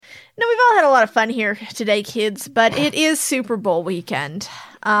we've all had a lot of fun here today, kids, but it is Super Bowl weekend.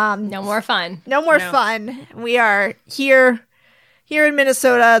 No more fun. No more fun. We are here in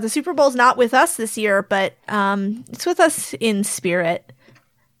Minnesota. The Super Bowl's not with us this year, but it's with us in spirit.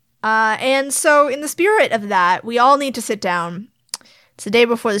 And so in the spirit of that, we all need to sit down. It's the day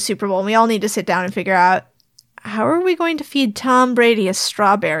before the Super Bowl, and we all need to sit down and figure out, how are we going to feed Tom Brady a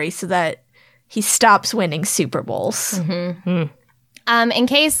strawberry so that he stops winning Super Bowls? In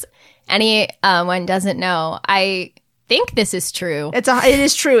case anyone doesn't know, I think this is true. It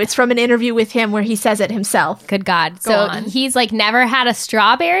is true. It's from an interview with him where he says it himself. Good God. Go on. He's like never had a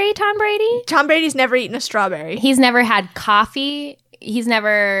strawberry, Tom Brady? Tom Brady's never eaten a strawberry. He's never had coffee. He's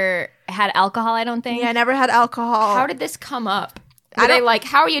never had alcohol, I don't think. Yeah, never had alcohol. How did this come up? Were they like,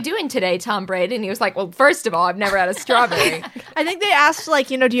 how are you doing today, Tom Brady? And he was like, well, first of all, I've never had a strawberry. I think they asked, like,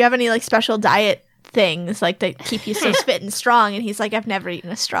 do you have any, like, special diet things, like, that keep you so fit and strong? And he's like, I've never eaten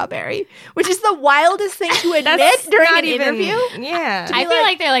a strawberry, which is the wildest thing to admit during an interview. Yeah. I feel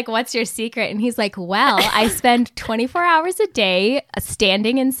like they're like, what's your secret? And he's like, well, I spend 24 hours a day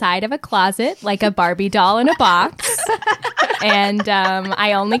standing inside of a closet like a Barbie doll in a box. And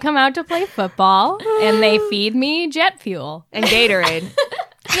I only come out to play football, and they feed me jet fuel. And Gatorade.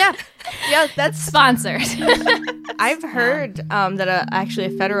 Yeah, that's Sponsored. I've heard that actually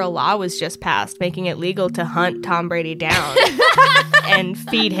a federal law was just passed making it legal to hunt Tom Brady down and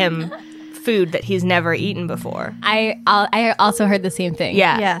feed him food that he's never eaten before. I also heard the same thing.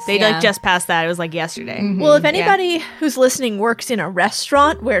 Yeah. Yes. They Yeah. like just passed that. It was like yesterday. Well, if anybody who's listening works in a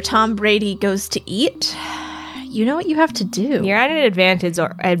restaurant where Tom Brady goes to eat, you know what you have to do. You're at an advantage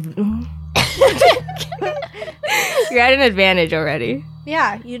You're at an advantage already.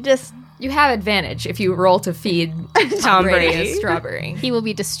 Yeah, You have advantage if you roll to feed Tom Brady a strawberry. He will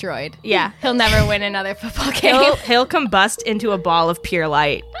be destroyed. Yeah. He'll never win another football game. He'll combust into a ball of pure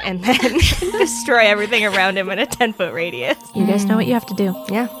light and then destroy everything around him in a 10-foot radius. you guys know what you have to do.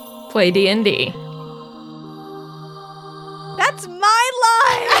 Yeah. Play D&D. That's my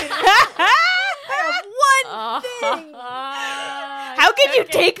line! I have one thing. How can you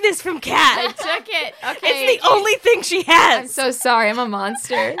take this from Kat? Took it. Okay. It's the only thing she has. I'm so sorry. I'm a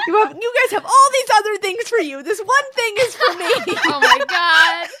monster. You guys have all these other things for you. This one thing is for me. Oh my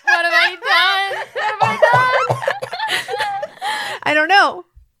God. What have I done? What have I done? I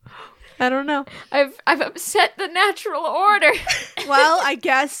don't know. I've upset the natural order. Well, I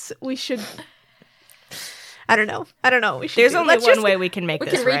guess we should. I don't know. What we should There's do. only Let's one just- way we can make We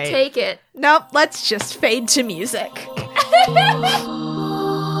this can right. retake it. Nope. Let's just fade to music.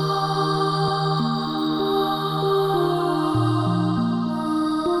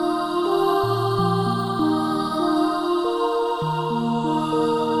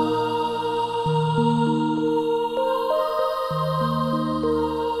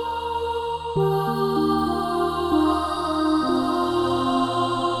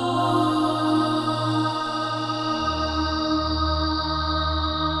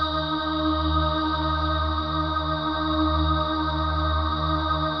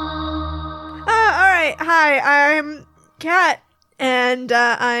 Hi, I'm Kat, and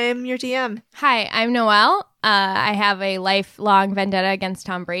I'm your DM. Hi, I'm Noelle. I have a lifelong vendetta against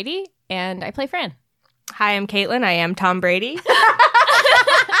Tom Brady, and I play Fran. Hi, I'm Caitlin. I am Tom Brady.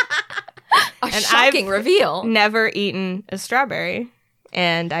 A shocking reveal. Never eaten a strawberry,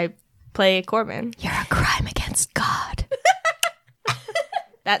 and I play Corbin. You're a crime against God.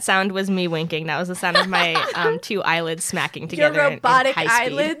 That sound was me winking. That was the sound of my two eyelids smacking Your together. robotic in high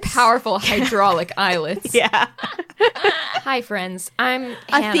speed. eyelids. Powerful hydraulic eyelids. Yeah. Hi, friends. I'm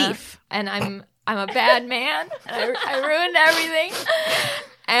Hannah, thief. and I'm a bad man. I ruined everything,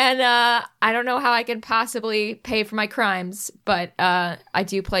 and I don't know how I can possibly pay for my crimes, but I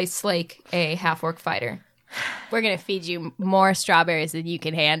do play Slake, a half-orc fighter. We're going to feed you more strawberries than you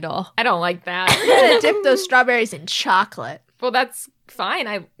can handle. I don't like that. I'm gonna dip those strawberries in chocolate. Well, that's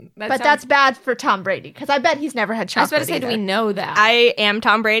fine. That's bad for Tom Brady, because I bet he's never had I was chocolate. about to say, do we either. know that? I am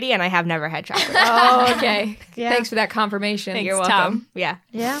Tom Brady, and I have never had chocolate. Oh, okay. Yeah. Thanks for that confirmation. Thanks, You're welcome. Tom. Yeah.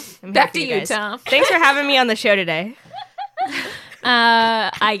 Yeah. I'm Back here to for you, guys. Tom. Thanks for having me on the show today.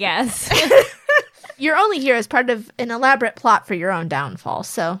 I guess. You're only here as part of an elaborate plot for your own downfall,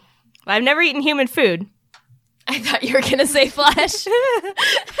 so. I've never eaten human food. I thought you were going to say flesh. No,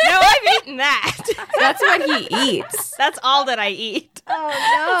 I've eaten that. That's what he eats. That's all that I eat. Oh,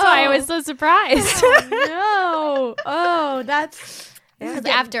 no. That's why I was so surprised. No. Oh, that's. Because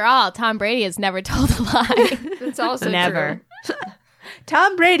after all, Tom Brady has never told a lie. That's also Never. true.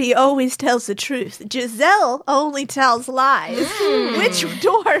 Tom Brady always tells the truth. Giselle only tells lies. Which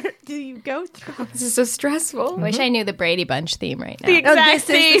door do you go through? This is so stressful. Wish I knew the Brady Bunch theme right now. The exact This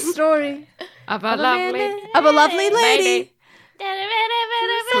theme. is the story Of a lovely of a lovely lady.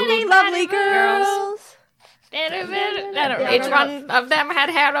 Lovely Lovely girls. Each one of them had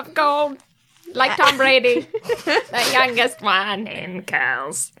hair of gold, like Tom Brady, the youngest one in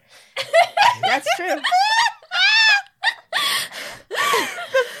Cows. That's true.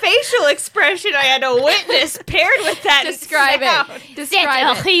 The facial expression I had to witness paired with that Describe sound. it.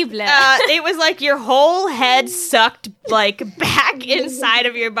 Describe it. horrible. It was like your whole head sucked like back inside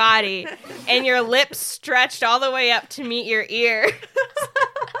of your body, and your lips stretched all the way up to meet your ear.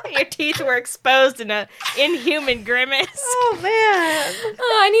 Your teeth were exposed in a inhuman grimace. Oh man.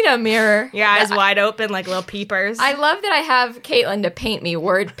 Oh, I need a mirror. Your eyes wide open like little peepers. I love that I have Caitlin to paint me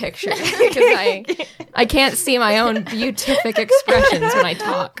word pictures because I can't see my own beatific expressions when I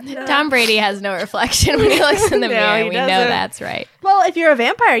talk. Tom Brady has no reflection when he looks in the No, mirror. he We know doesn't. that's right. Well, if you're a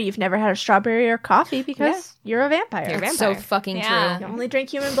vampire, you've never had a strawberry or coffee because you're a vampire. You're a It's so vampire. fucking Yeah. You true. only drink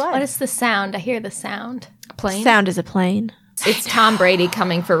human blood. What is the sound? I hear the sound. Plane. Sound is a plane. It's Tom Brady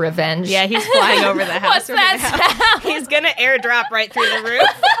coming for revenge. Yeah, he's flying over the house. What's that sound? He's gonna airdrop right through the roof.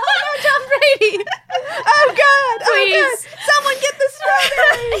 Tom Brady. Oh God. Please. Oh God. Someone get the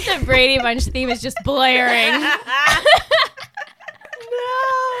strawberry. The Brady Bunch theme is just blaring.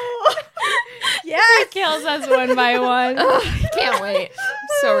 No. Yes. Kills us one by one. Can't wait.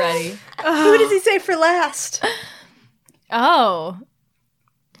 So ready. Who does he say for last? Oh.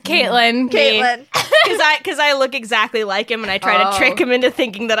 Caitlin. me. Caitlin. Because I look exactly like him, and I try to trick him into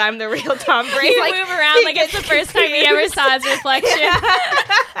thinking that I'm the real Tom Brady. You move around like it's the first time he ever saw his reflection.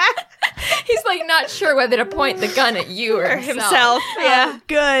 He's like not sure whether to point the gun at you or himself. Yeah. Oh,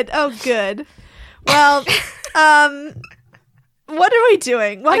 good. Oh, good. Well, what are we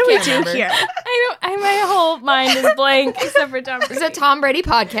doing? What do we can't do remember. here? My whole mind is blank except for Tom Brady. It's a Tom Brady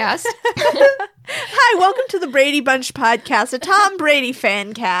podcast. Hi, welcome to the Brady Bunch podcast, a Tom Brady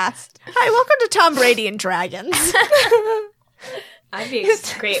fan cast. Hi, welcome to Tom Brady and Dragons. I'd be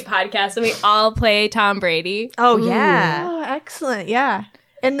a great podcast and we all play Tom Brady. Oh, yeah. Oh, excellent. Yeah.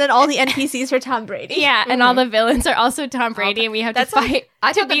 And then all the NPCs are Tom Brady. Yeah, and all the villains are also Tom Brady and we have to That's like- fight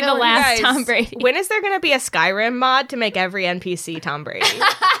I to thought the be the villain- last Guys, Tom Brady. When is there going to be a Skyrim mod to make every NPC Tom Brady?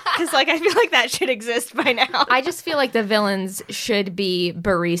 Because, like, I feel like that should exist by now. I just feel like the villains should be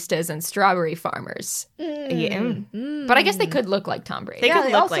baristas and strawberry farmers. Yeah. But I guess they could look like Tom Brady. They Yeah, could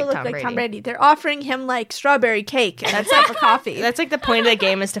they look also like look Tom like Brady. Tom Brady. They're offering him like strawberry cake and that's not for coffee. That's like the point of the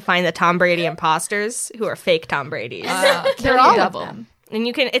game is to find the Tom Brady imposters who are fake Tom Bradys. They're all double. of them. And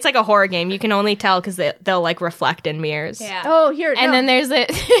you can, it's like a horror game. You can only tell because they'll like reflect in mirrors. Yeah. Oh, here. And no. then there's the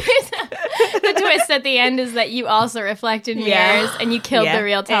twist at the end is that you also reflect in mirrors and you killed the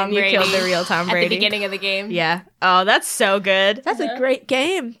real Tom and Brady. You killed the real Tom at Brady. the beginning of the game. Yeah. Oh, that's so good. That's a great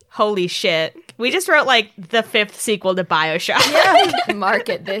game. Holy shit. We just wrote like the 5th sequel to BioShock.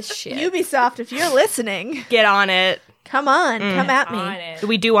 Market this shit. Ubisoft, if you're listening, Get on it. come on, come at me. On it.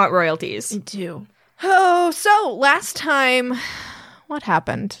 We do want royalties. Do. Oh, so last time, what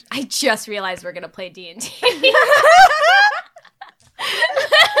happened? I just realized we're gonna play D&D.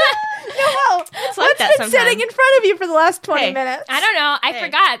 Well, It's like that been sometimes. sitting in front of you for the last 20 Hey. minutes. I don't know.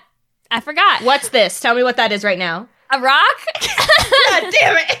 I forgot. What's this? Tell me what that is right now. A rock? God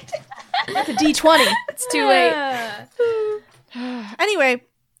damn it. That's a D20. It's too late. Anyway,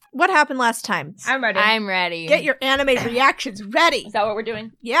 what happened last time? I'm ready. I'm ready. Get your anime reactions ready. Is that what we're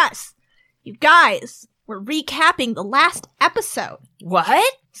doing? Yes. You guys, we're recapping the last episode.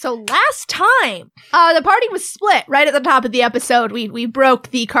 What? So last time, the party was split right at the top of the episode. We broke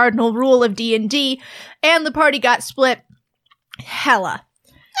the cardinal rule of D&D, and the party got split hella.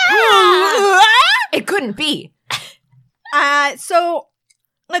 It couldn't be. So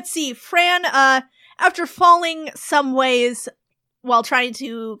let's see. Fran, after falling some ways while trying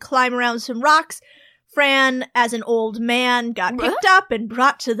to climb around some rocks, Fran, as an old man, got picked up and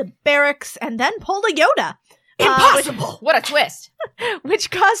brought to the barracks and then pulled a Yoda. Impossible. What a twist.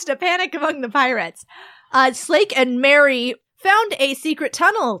 Which caused a panic among the pirates. Slake and Mary found a secret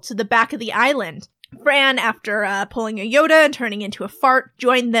tunnel to the back of the island. Fran, after pulling a Yoda and turning into a fart,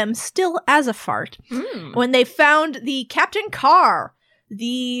 joined them still as a fart. When they found the Captain Carr,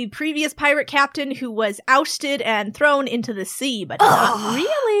 the previous pirate captain who was ousted and thrown into the sea, but not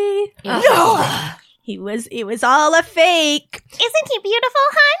really. No. It was all a fake. Isn't he beautiful,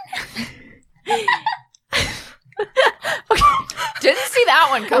 hun? Didn't see that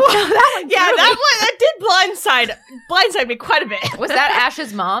one coming. Yeah, that did blindside me quite a bit. Was that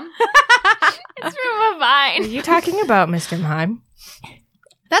Ash's mom? It's from a vine. Are you talking about Mr. Mime?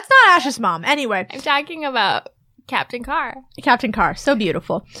 That's not Ash's mom. Anyway, I'm talking about Captain Carr. Captain Carr, so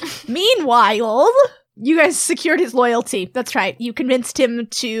beautiful. Meanwhile, you guys secured his loyalty. That's right. You convinced him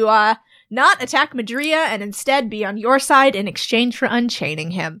to not attack Madria and instead be on your side in exchange for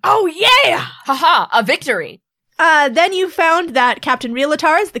unchaining him. Oh, yeah! Haha, a victory. Then you found that Captain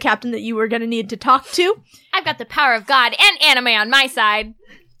Realatar is the captain that you were going to need to talk to. I've got the power of God and anime on my side.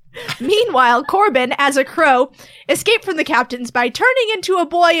 Meanwhile, Corbin, as a crow, escaped from the captains by turning into a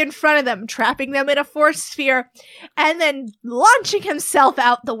boy in front of them, trapping them in a force sphere, and then launching himself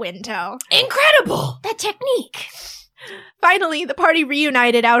out the window. Incredible! That technique. Finally, the party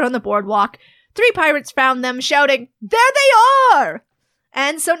reunited out on the boardwalk. 3 pirates found them, shouting, "There they are!"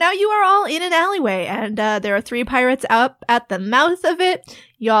 And so now you are all in an alleyway, and there are 3 pirates up at the mouth of it.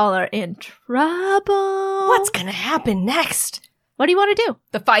 Y'all are in trouble. What's gonna happen next? What do you want to do?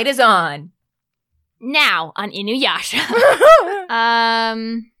 The fight is on. Now on Inuyasha.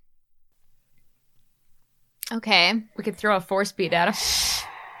 Okay. We could throw a force beat at him.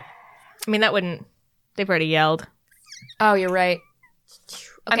 I mean, that wouldn't... They've already yelled. Oh, you're right.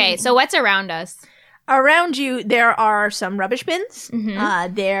 Okay, so what's around us? Around you, there are some rubbish bins.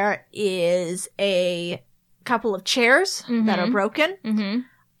 Mhm. There is a couple of chairs that are broken. Mm-hmm.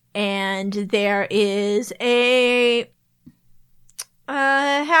 And there is a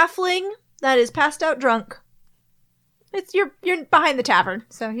halfling that is passed out drunk. It's you're behind the tavern,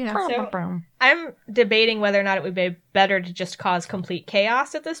 so you know. So, I'm debating whether or not it would be better to just cause complete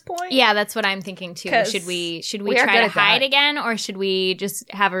chaos at this point. Yeah, that's what I'm thinking too. 'Cause Should we we are try good to at hide that. again, or should we just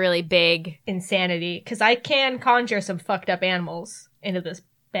have a really big? Insanity. Because I can conjure some fucked up animals into this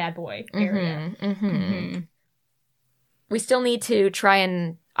bad boy area. We still need to try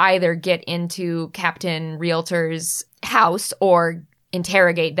and either get into Captain Realtor's house or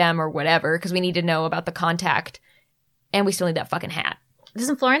interrogate them or whatever, because we need to know about the contact. And we still need that fucking hat.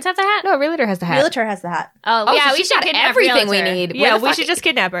 Doesn't Florence have the hat? No, Realtor has the hat. Realtor has the hat. Oh, yeah, so we she's should got kidnap everything we Realtor. need. Yeah, Where the we fuck- should just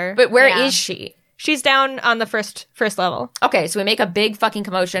kidnap her. But where is Yeah. she? She's down on the first level. Okay, so we make a big fucking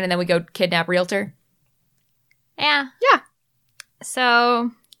commotion and then we go kidnap Realtor. Yeah. Yeah.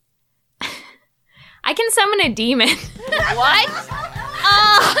 So I can summon a demon. What?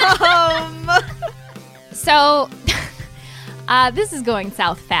 So this is going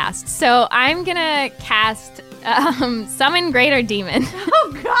south fast. So I'm gonna cast summon greater demon.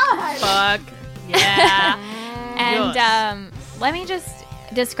 Oh God! Fuck. Yeah. And let me just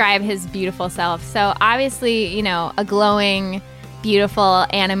describe his beautiful self. So obviously, you know, a glowing, beautiful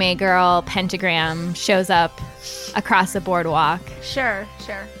anime girl pentagram shows up across the boardwalk, Sure.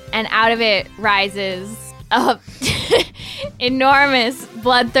 and out of it rises a enormous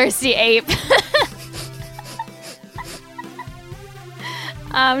bloodthirsty ape.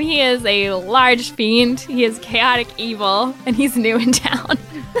 He is a large fiend. He is chaotic evil, and he's new in town.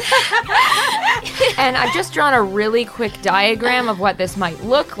 And I've just drawn a really quick diagram of what this might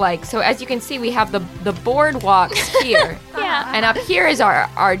look like. So as you can see, we have the boardwalks here. Yeah. And up here is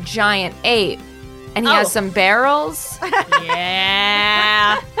our giant ape. And he has some barrels.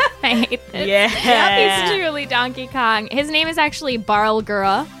 Yeah. I hate this. Yeah. He's truly Donkey Kong. His name is actually Barrel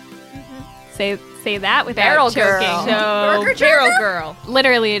Gura. Say that without Barrel choking. Girl. So, Barrel Girl.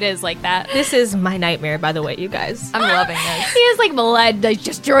 Literally, it is like that. This is my nightmare, by the way, you guys. I'm loving this. He has like blood like,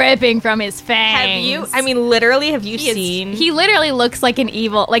 just dripping from his fangs. Have you? I mean, literally, have you He is- seen? He literally looks like an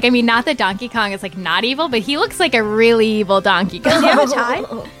evil. Like, I mean, not that Donkey Kong is like not evil, but he looks like a really evil Donkey Kong. Do you have a tie?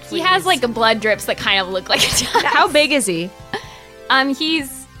 He has like blood drips that kind of look like a tie. How big is he?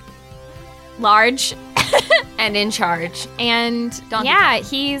 He's large. And in charge. And Donkey yeah,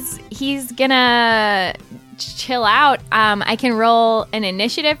 he's gonna chill out. I can roll an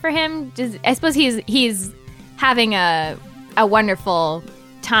initiative for him. I suppose he's having a wonderful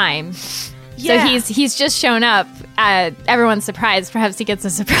time. Yeah. So he's just shown up. Everyone's surprised. Perhaps he gets a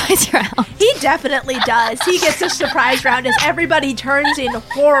surprise round. He definitely does. He gets a surprise round as everybody turns in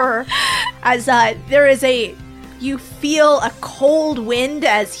horror. As there is you feel a cold wind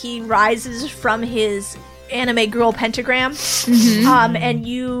as he rises from his anime girl pentagram, and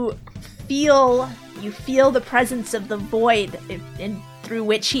you feel the presence of the void through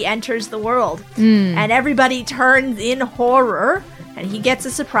which he enters the world, and everybody turns in horror. And he gets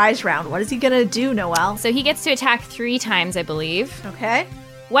a surprise round. What is he gonna do, Noelle? So he gets to attack 3 times, I believe. Okay.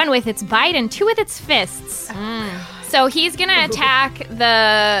 1 with its bite and 2 with its fists. So he's gonna attack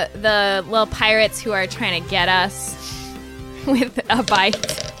the little pirates who are trying to get us with a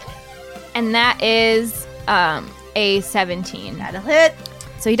bite, and that is a 17. That'll hit.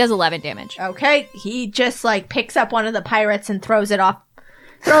 So he does 11 damage. Okay. He just like picks up one of the pirates and throws him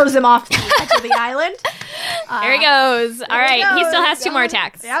off the edge of the island. There he goes. All right, he still has goes. 2 more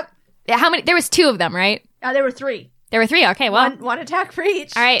attacks. Yep. Yeah, how many? There was 2 of them, right? There were 3. There were 3. Okay, well. One attack for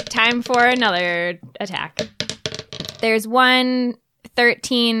each. All right, time for another attack. There's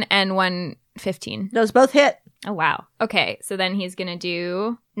 113 and 115. Those both hit. Oh, wow. Okay, so then he's going to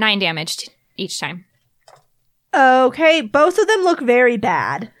do 9 damage each time. Okay, both of them look very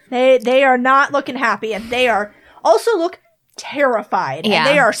bad. They are not looking happy, and they are also look terrified, Yeah. and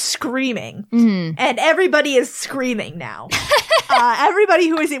they are screaming. Mm-hmm. And everybody is screaming now. Everybody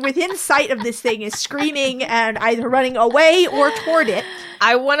who is within sight of this thing is screaming and either running away or toward it.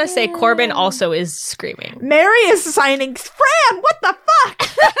 I want to say Corbin also is screaming. Mary is signing, Fran, what the fuck?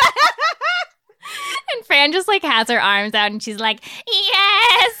 And Fran just like has her arms out and she's like,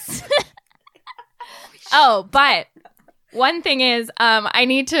 yes. Oh, but one thing is, I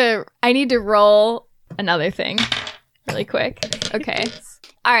need to roll another thing really quick. Okay.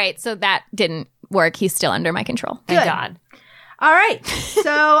 All right. So that didn't work. He's still under my control. Thank Good. God. All right.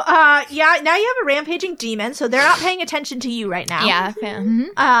 So, yeah, now you have a rampaging demon, so they're not paying attention to you right now. Yeah.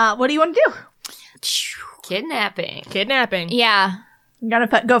 Mhm. What do you want to do? Kidnapping. Kidnapping. Yeah. You gonna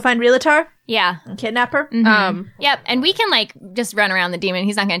go find Rilatar Yeah. and kidnap her? Mhm. Yep. And we can like just run around the demon.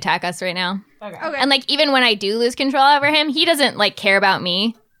 He's not going to attack us right now. Okay. And like even when I do lose control over him, he doesn't like care about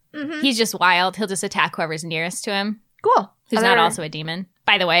me. Mhm. He's just wild. He'll just attack whoever's nearest to him, Cool. who's not also a demon.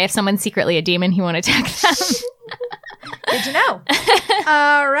 By the way, if someone's secretly a demon, he won't attack them. Good to know.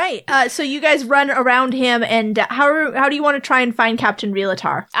 All right. So you guys run around him, and how do you want to try and find Captain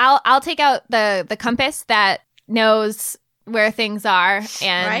Rilatar? I'll take out the compass that knows where things are,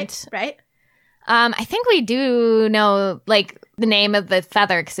 and Right. I think we do know like the name of the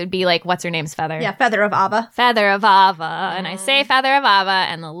feather because it'd be like what's her name's feather? Yeah, Feather of Ava. Feather of Ava, and I say Feather of Ava,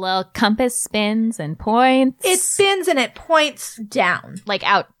 and the little compass spins and points. It spins and it points down, like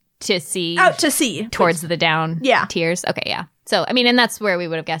out to sea, out to sea, towards the down Yeah. tiers. Okay, yeah. So I mean, and that's where we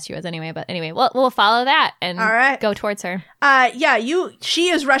would have guessed she was anyway. But anyway, we'll follow that and All right. go towards her. Yeah, she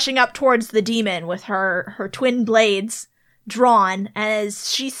is rushing up towards the demon with her twin blades drawn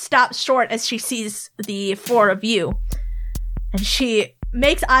as she stops short as she sees the 4 of you. And she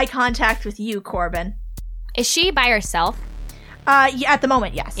makes eye contact with you, Corbin. Is she by herself? Yeah, at the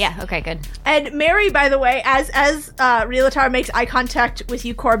moment, yes. Yeah. Okay. Good. And Mary, by the way, as Rilatar makes eye contact with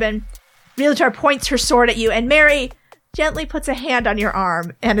you, Corbin, Rilatar points her sword at you, and Mary gently puts a hand on your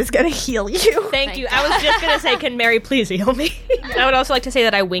arm and is going to heal you. Thank you. I was just going to say, can Mary please heal me? I would also like to say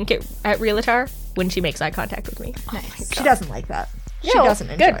that I wink at Rilatar when she makes eye contact with me. Nice. She doesn't like that. She No, doesn't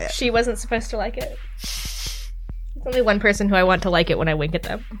enjoy good. it. She wasn't supposed to like it. There's only one person who I want to like it when I wink at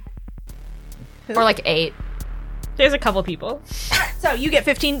them. Or like 8. There's a couple people. So you get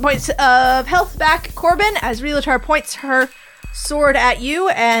 15 points of health back, Corbin, as Rilatar points her sword at you,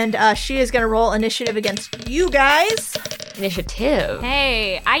 and she is going to roll initiative against you guys. Initiative.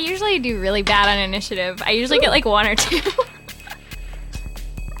 Hey, I usually do really bad on initiative. I usually get like 1 or 2.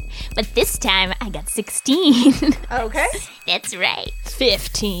 But this time I got 16. Okay. That's right.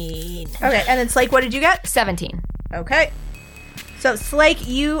 15. Okay, and then Slake, what did you get? 17. Okay. So Slake,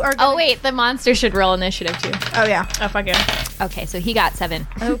 you are. Oh wait, the monster should roll initiative too. Oh yeah. Oh, fuck yeah. Okay, so he got 7.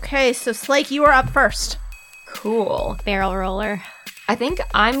 Okay, so Slake, you are up first. Cool. Barrel roller. I think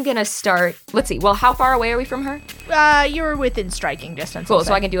I'm gonna start. Let's see. Well, how far away are we from her? You're within striking distance. Cool. I'll So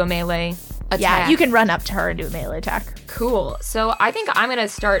say. I can do a melee attack. Yeah, you can run up to her and do a melee attack. Cool. So I think I'm gonna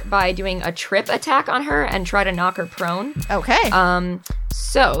start by doing a trip attack on her and try to knock her prone. Okay.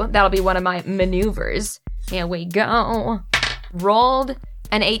 So that'll be one of my maneuvers. Here we go. Rolled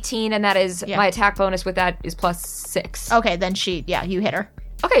an 18, and that is Yeah. my attack bonus with that is +6. Okay, then you hit her.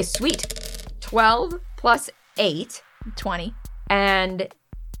 Okay, sweet. 12 plus 8, 20. and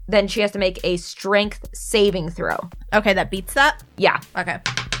then she has to make a strength saving throw. Okay, that beats that. Yeah. Okay.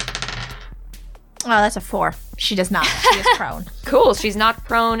 Oh, that's a 4. She does not. She is prone. Cool. She's knocked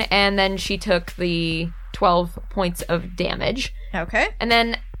prone, and then she took the 12 points of damage. Okay. And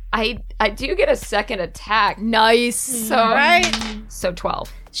then I do get a second attack. Nice. So, Right. so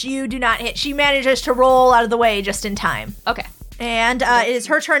 12. You do not hit. She manages to roll out of the way just in time. Okay. And it is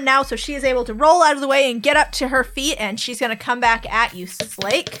her turn now, so she is able to roll out of the way and get up to her feet, and she's going to come back at you,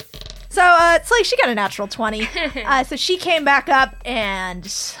 Slake. So, Slake, she got a natural 20. So she came back up and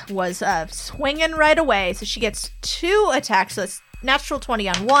was swinging right away. So she gets 2 attacks. So it's natural 20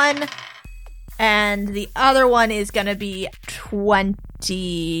 on one, and the other one is going to be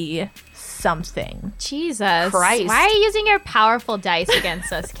 20 something. Jesus Christ. Why are you using your powerful dice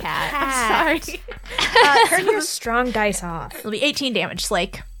against us, Cat? Sorry. Turn your strong dice off. It'll be 18 damage,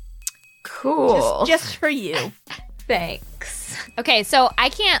 Slake. Cool. Just for you. Thanks. Okay, so I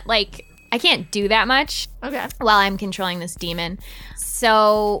can't like I can't do that much Okay. while I'm controlling this demon.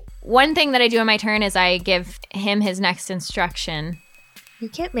 So one thing that I do on my turn is I give him his next instruction. You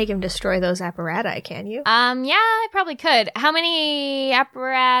can't make him destroy those apparatus, can you? Yeah, I probably could. How many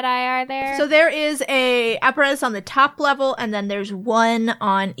apparatus are there? So there is a apparatus on the top level, and then there's one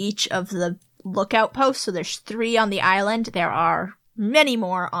on each of the lookout posts. So there's 3 on the island. There are many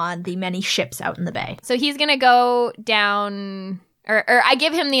more on the many ships out in the bay. So he's going to go down, or I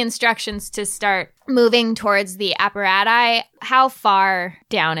give him the instructions to start moving towards the apparatus. How far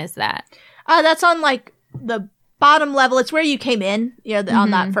down is that? That's on like the bottom level. It's where you came in, on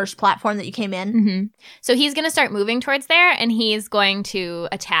that first platform that you came in. Mm-hmm. So he's going to start moving towards there, and he's going to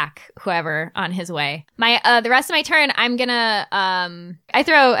attack whoever on his way. The rest of my turn, I'm gonna I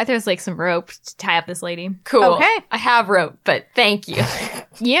throw like some rope to tie up this lady. Cool. Okay. I have rope, but thank you.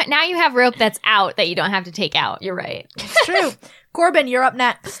 Yeah, now you have rope that's out that you don't have to take out. You're right. It's true. Corbin, you're up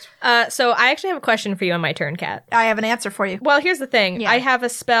next. So I actually have a question for you on my turn, Kat. I have an answer for you. Well, here's the thing. Yeah. I have a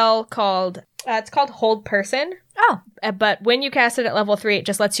spell called, it's called Hold Person. Oh. But when you cast it at level 3, it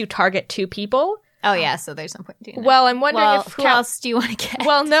just lets you target 2 people. Oh yeah, so there's no point in doing that. Well, I'm wondering Well, if who Kat... else do you want to get?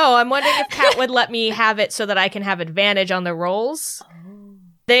 Well, no, I'm wondering if Kat would let me have it so that I can have advantage on the rolls.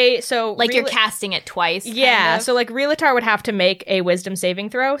 Like you're casting it twice. Yeah, kind of? so like Realitar would have to make a wisdom saving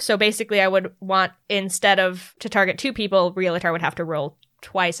throw. So basically I would want, instead of to target 2 people, Realitar would have to roll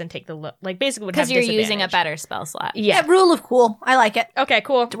twice and take the basically would have because you're using a disadvantage. better spell slot. Yeah. Rule of cool. I like it. Okay,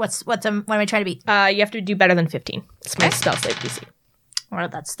 cool. What am I trying to beat? You have to do better than 15. It's my spell save DC. Well,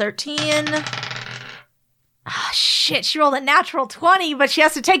 that's 13. Ah, shit. She rolled a natural 20, but she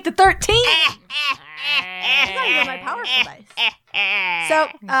has to take the 13. It's not even my powerful dice. So,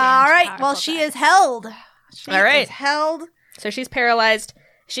 all right. Well, she is held. She All right. is held. So she's paralyzed.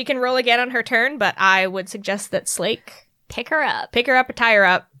 She can roll again on her turn, but I would suggest that Slake Pick her up. pick her up, tie her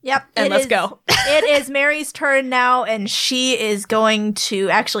up, Yep. and it let's is- go. It is Mary's turn now, and she is going to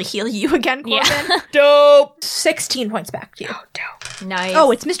actually heal you again, Corbin. Yeah. Dope. 16 points back to you. Dope. Nice.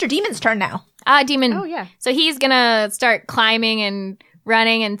 Oh, it's Mr. Demon's turn now. Demon. Oh, yeah. So he's gonna start climbing and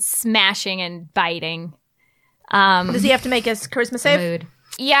running and smashing and biting. Does he have to make his charisma save? Mood.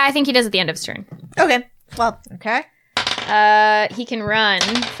 Yeah, I think he does at the end of his turn. Okay. Well, okay. He can run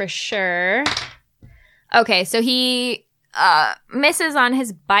for sure. Okay, so he misses on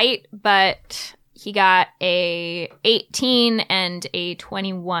his bite, but he got a 18 and a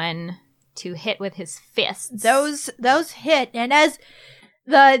 21 to hit with his fists. Those hit, and as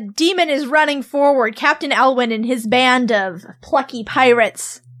the demon is running forward, Captain Elwyn and his band of plucky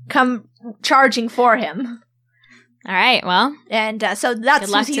pirates come charging for him. All right, well, And so that's Good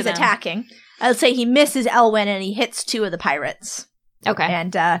who luck to he's them. attacking. I'd say he misses Elwyn and he hits 2 of the pirates. okay.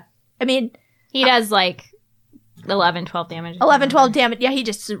 And, I mean, He does like 11, 12 damage. 11, 12 damage. Yeah, he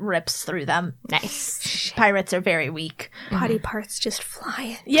just rips through them. Nice. Pirates are very weak. Body parts just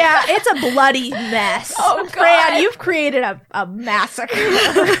flying. Yeah, it's a bloody mess. Oh, God. Fran, you've created a massacre.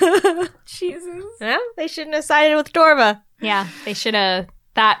 Jesus. Well, they shouldn't have sided with Dorva. Yeah, they should have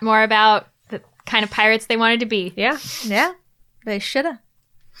thought more about the kind of pirates they wanted to be. Yeah. Yeah, they shoulda.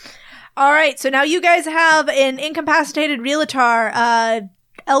 All right, so now you guys have an incapacitated Realitar.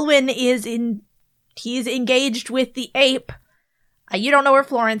 Elwyn he's engaged with the ape. You don't know where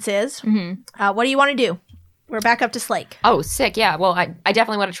Florence is. Mm-hmm. What do you want to do? We're back up to Slake. Oh, sick. Yeah. Well, I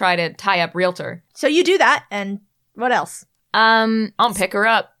definitely want to try to tie up Realtor. So you do that, and what else? I'll pick her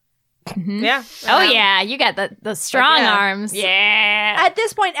up. Yeah. Oh yeah, you got the strong yeah. arms. Yeah. At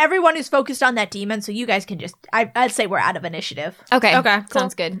this point, everyone is focused on that demon, so you guys can just... I'd say we're out of initiative. Okay. Okay, cool.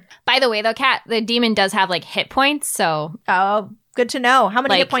 Sounds good. By the way, though, Kat, the demon does have like hit points, so Oh, good to know. How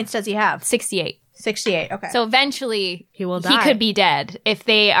many Like- hit points does he have? 68. 68, okay. So eventually He will he die. could be dead if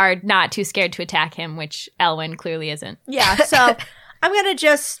they are not too scared to attack him, which Elwyn clearly isn't. Yeah, so I'm going to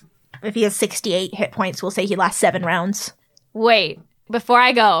just... If he has 68 hit points, we'll say he lasts 7 rounds. Wait, before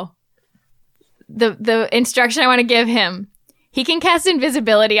I go, the instruction I want to give him, he can cast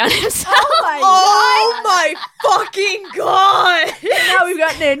invisibility on himself. Oh my fucking god! Now we've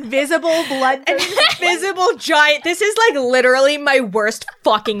got an invisible blood. Invisible giant. This is like literally my worst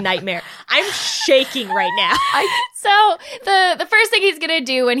fucking nightmare. I'm shaking right now. So the first thing he's gonna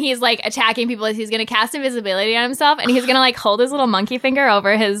do when he's like attacking people is he's gonna cast invisibility on himself, and he's gonna like hold his little monkey finger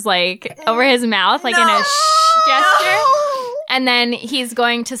over his mouth, like in a shh gesture. And then he's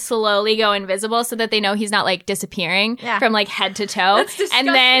going to slowly go invisible so that they know he's not like disappearing Yeah. from like head to toe. And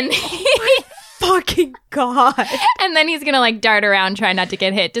then Fucking god. and then he's gonna like dart around trying not to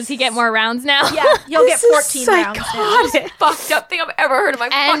get hit. Does he get more rounds now? Yeah, you'll get This is 14 rounds now. psychotic. Fucked up thing I've ever heard in my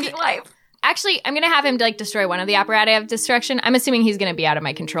And- fucking life. actually, I'm going to have him like destroy one of the apparatus of destruction. I'm assuming he's going to be out of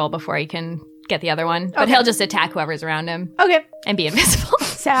my control before he can get the other one. But he'll just attack whoever's around him Okay. and be invisible.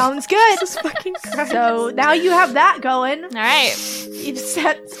 Sounds good. So now you have that going. All right. You've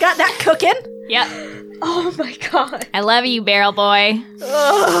got that cooking. Yep. Oh my god. I love you, Barrel Boy.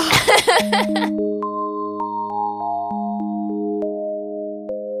 Ugh.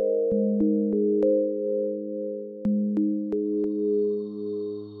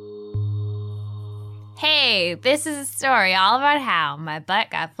 Hey, this is a story all about how my butt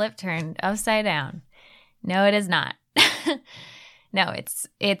got turned upside down. No, it is not. No,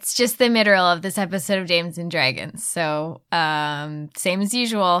 it's just the middle of this episode of Dames and Dragons. So, same as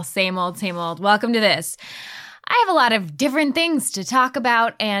usual, same old, same old. Welcome to this. I have a lot of different things to talk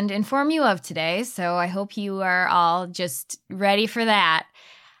about and inform you of today, so I hope you are all just ready for that.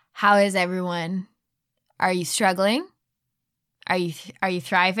 How is everyone? Are you struggling? Are you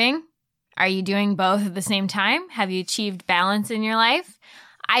thriving? Are you doing both at the same time? Have you achieved balance in your life?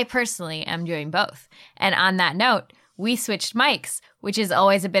 I personally am doing both. And on that note, we switched mics, which is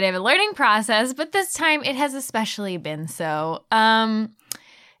always a bit of a learning process, but this time it has especially been so.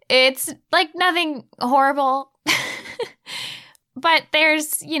 It's like nothing horrible, but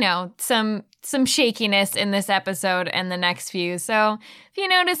there's, some shakiness in this episode and the next few. So if you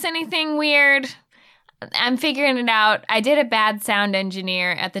notice anything weird, I'm figuring it out. I did a bad sound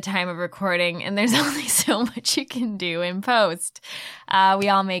engineer at the time of recording, and there's only so much you can do in post. We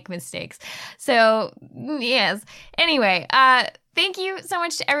all make mistakes. So, yes. Anyway, thank you so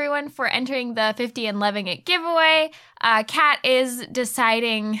much to everyone for entering the 50 and Loving It giveaway. Kat is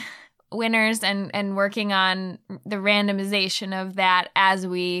deciding winners and working on the randomization of that as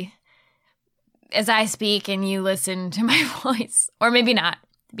I speak and you listen to my voice. Or maybe not,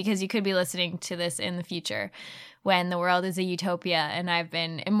 because you could be listening to this in the future when the world is a utopia and I've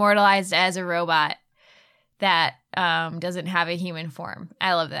been immortalized as a robot that doesn't have a human form.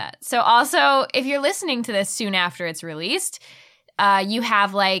 I love that. So also, if you're listening to this soon after it's released, you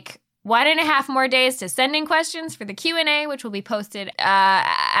have like 1.5 more days to send in questions for the Q&A, which will be posted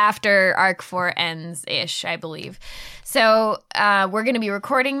after Arc 4 ends-ish, I believe. So we're going to be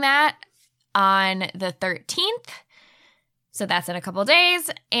recording that on the 13th. So that's in a couple days,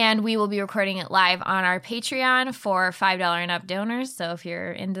 and we will be recording it live on our Patreon for $5 and up donors. So if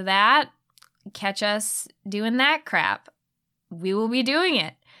you're into that, catch us doing that crap. We will be doing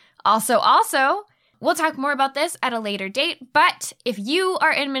it. Also, we'll talk more about this at a later date, but if you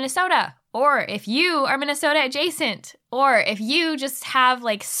are in Minnesota, or if you are Minnesota adjacent, or if you just have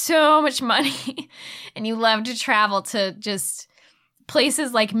like so much money and you love to travel to just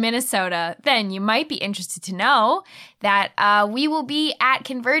places like Minnesota, then you might be interested to know that we will be at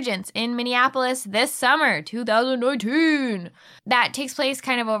Convergence in Minneapolis this summer, 2019. That takes place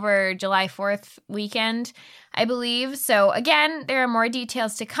kind of over July 4th weekend, I believe. So again, there are more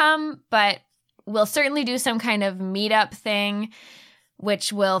details to come, but we'll certainly do some kind of meetup thing,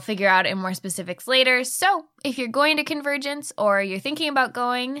 which we'll figure out in more specifics later. So if you're going to Convergence or you're thinking about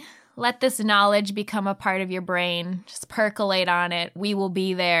going, let this knowledge become a part of your brain. Just percolate on it. We will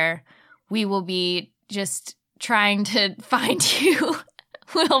be there. We will be just trying to find you.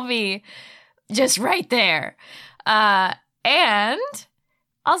 We'll be just right there. And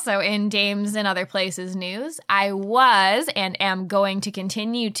also in Dames and Other Places news, I was and am going to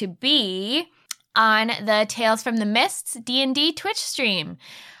continue to be on the Tales from the Mists D&D Twitch stream.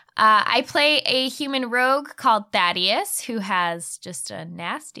 I play a human rogue called Thaddeus, who has just a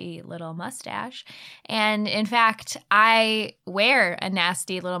nasty little mustache. And in fact, I wear a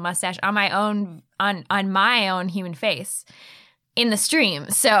nasty little mustache on my own human face in the stream.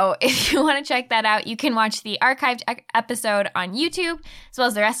 So if you want to check that out, you can watch the archived episode on YouTube, as well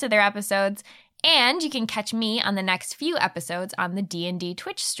as the rest of their episodes. And you can catch me on the next few episodes on the D&D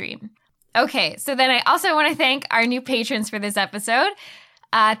Twitch stream. Okay, so then I also want to thank our new patrons for this episode.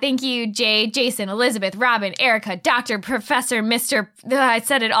 Thank you, Jay, Jason, Elizabeth, Robin, Erica, Dr. Professor, Mr. I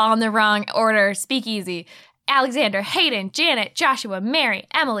said it all in the wrong order. Speakeasy. Alexander, Hayden, Janet, Joshua, Mary,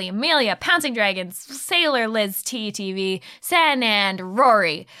 Emily, Amelia, Pouncing Dragons, Sailor Liz TTV, Sen, and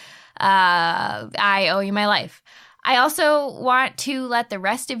Rory. I owe you my life. I also want to let the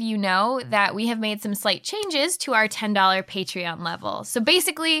rest of you know that we have made some slight changes to our $10 Patreon level. So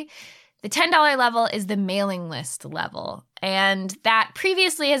basically, the $10 level is the mailing list level, and that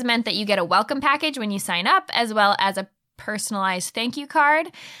previously has meant that you get a welcome package when you sign up, as well as a personalized thank you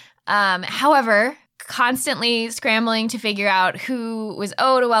card. However, constantly scrambling to figure out who was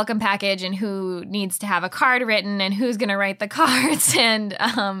owed a welcome package and who needs to have a card written and who's going to write the cards, and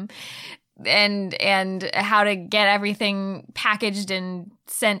and how to get everything packaged and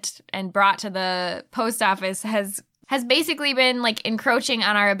sent and brought to the post office has basically been like encroaching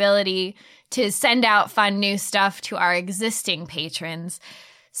on our ability to send out fun new stuff to our existing patrons.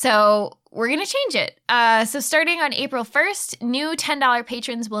 So we're going to change it. So starting on April 1st, new $10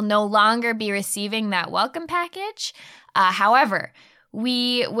 patrons will no longer be receiving that welcome package. However,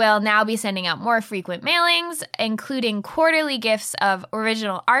 we will now be sending out more frequent mailings, including quarterly gifts of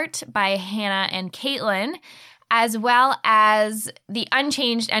original art by Hannah and Caitlin, as well as the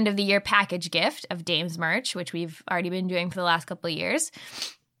unchanged end of the year package gift of Dames merch, which we've already been doing for the last couple of years.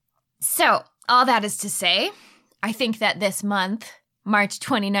 So all that is to say, I think that this month, March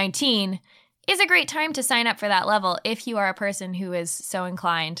 2019, is a great time to sign up for that level if you are a person who is so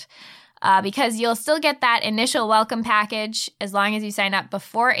inclined. Because you'll still get that initial welcome package as long as you sign up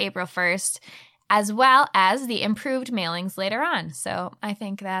before April 1st, as well as the improved mailings later on. So I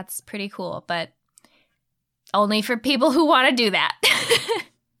think that's pretty cool, but only for people who want to do that.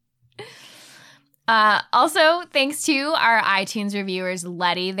 Also, thanks to our iTunes reviewers,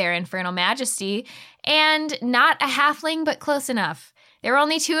 Letty, their Infernal Majesty, and Not a Halfling, but Close Enough. There were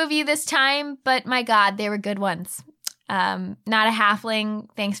only 2 of you this time, but my God, they were good ones. Not a Halfling,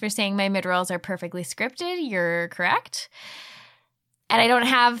 thanks for saying my mid-rolls are perfectly scripted. You're correct. And I don't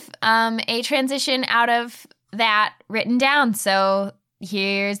have a transition out of that written down, so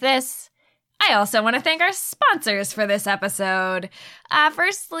here's this. I also want to thank our sponsors for this episode.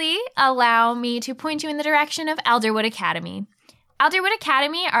 Firstly, allow me to point you in the direction of Elderwood Academy. Elderwood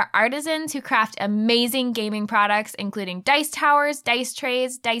Academy are artisans who craft amazing gaming products, including dice towers, dice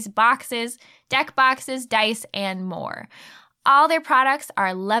trays, dice boxes, deck boxes, dice, and more. All their products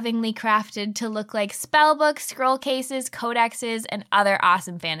are lovingly crafted to look like spellbooks, scroll cases, codexes, and other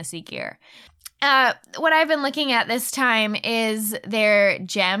awesome fantasy gear. What I've been looking at this time is their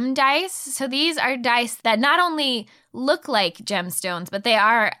gem dice. So these are dice that not only look like gemstones, but they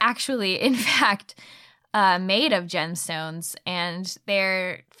are actually, in fact, made of gemstones, and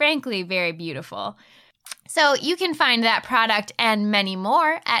they're frankly very beautiful. So you can find that product and many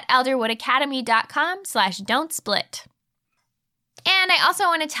more at elderwoodacademy.com/don'tsplit. And I also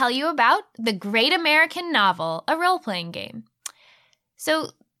want to tell you about The Great American Novel, a role-playing game.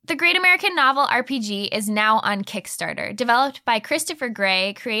 So The Great American Novel RPG is now on Kickstarter, developed by Christopher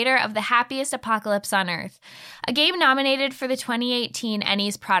Gray, creator of The Happiest Apocalypse on Earth, a game nominated for the 2018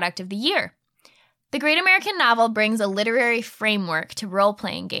 Ennies Product of the Year. The Great American Novel brings a literary framework to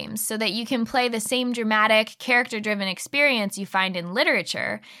role-playing games so that you can play the same dramatic, character-driven experience you find in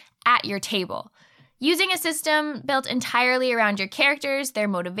literature at your table, using a system built entirely around your characters, their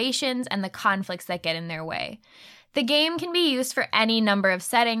motivations, and the conflicts that get in their way. The game can be used for any number of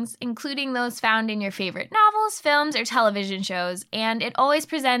settings, including those found in your favorite novels, films, or television shows, and it always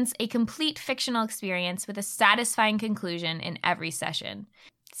presents a complete fictional experience with a satisfying conclusion in every session.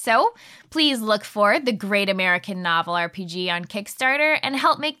 So, please look for The Great American Novel RPG on Kickstarter and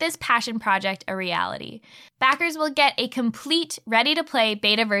help make this passion project a reality. Backers will get a complete, ready-to-play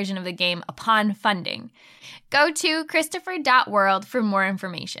beta version of the game upon funding. Go to christopher.world for more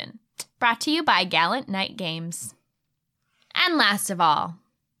information. Brought to you by Gallant Knight Games. And last of all,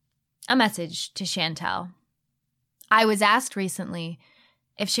 a message to Chantel. I was asked recently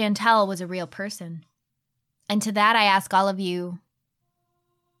if Chantel was a real person. And to that I ask all of you,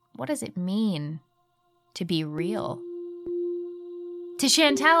 what does it mean to be real? To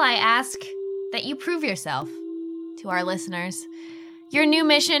Chantel I ask that you prove yourself to our listeners. Your new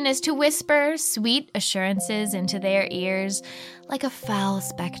mission is to whisper sweet assurances into their ears like a foul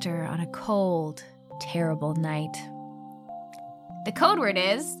specter on a cold, terrible night. The code word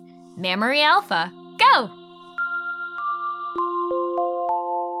is Memory Alpha. Go!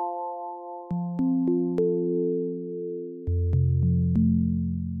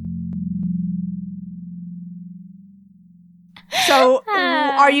 So,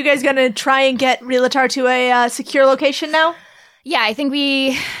 are you guys going to try and get Realitar to a secure location now? Yeah, I think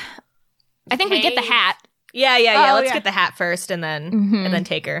we get the hat. Yeah. Oh, Let's yeah. get the hat first, and then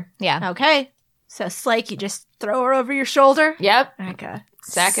take her. Yeah. Okay. So, Slake, you just throw her over your shoulder? Yep. Okay.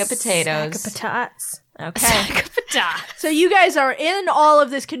 Sack of potatoes. Sack of patats. Okay. So you guys are in all of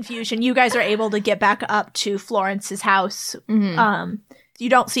this confusion. You guys are able to get back up to Florence's house. You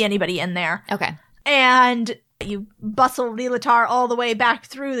don't see anybody in there. Okay. And you bustle Realitar all the way back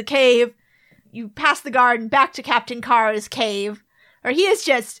through the cave. You pass the garden back to Captain Kara's cave. Or he's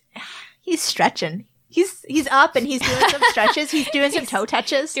stretching. He's up and he's doing some stretches. He's doing some toe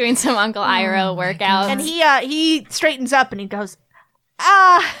touches. Doing some Uncle Iroh workouts. And he straightens up and he goes,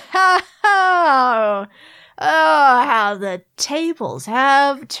 Oh, how the tables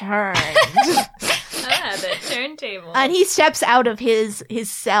have turned. The turntable. And he steps out of his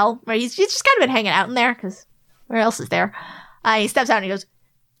cell, where he's just kind of been hanging out in there, because where else is there? He steps out and he goes,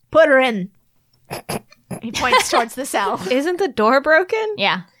 put her in. He points towards the cell. Isn't the door broken?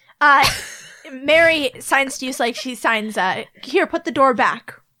 Yeah. Mary signs to you like she signs, here, put the door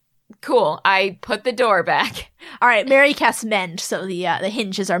back. Cool. I put the door back. All right, Mary casts mend, so the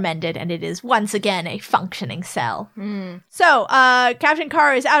hinges are mended, and it is once again a functioning cell. So, Captain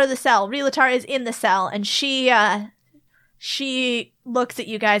Carr is out of the cell. Reelatar is in the cell, and she looks at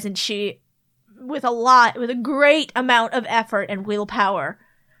you guys, and she, with a great amount of effort and willpower,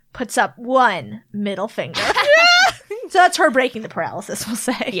 puts up one middle finger. So that's her breaking the paralysis, we'll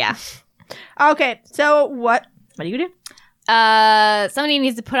say. Yeah. Okay, so what do you do? Somebody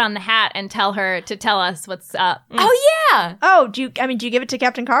needs to put on the hat and tell her to tell us what's up. Oh, yeah. Oh, do you give it to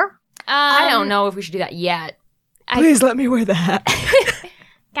Captain Carr? I don't know if we should do that yet. Please let me wear the hat.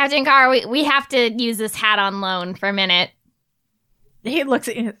 Captain Carr, we have to use this hat on loan for a minute. He looks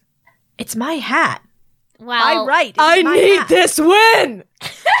at you. It's my hat. Well, By right. I need this win!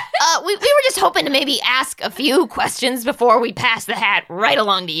 We were just hoping to maybe ask a few questions before we pass the hat right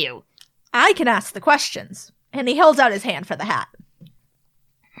along to you. I can ask the questions. And he holds out his hand for the hat.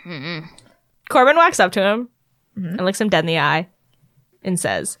 Corbin walks up to him and looks him dead in the eye and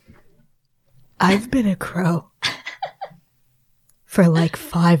says, I've been a crow for like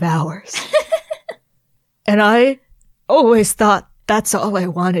 5 hours. And I always thought that's all I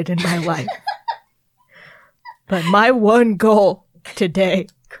wanted in my life. But my one goal today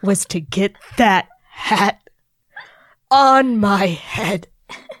was to get that hat on my head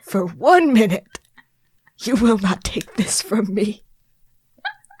for 1 minute. You will not take this from me.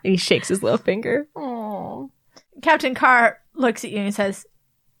 And he shakes his little finger. oh. Captain Carr looks at you and says,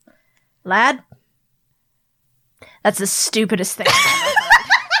 lad, that's the stupidest thing I've ever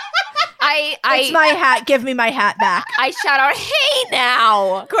heard. It's my hat. Give me my hat back. I shout out, hey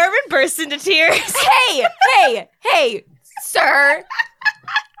now! Corbin bursts into tears. Hey, sir.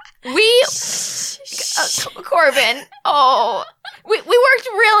 We, Corbin, we worked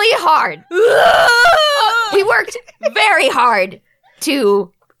really hard. We worked very hard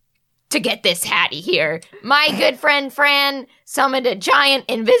to get this hattie here. My good friend Fran summoned a giant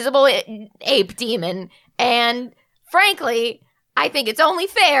invisible ape demon, and frankly, I think it's only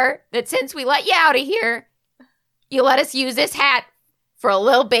fair that since we let you out of here, you let us use this hat for a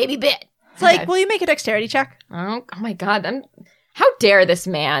little baby bit. It's like, will you make a dexterity check? Oh my god, how dare this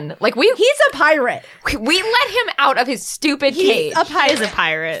man? Like, He's a pirate. we let him out of his stupid cage. He's a pirate. He's a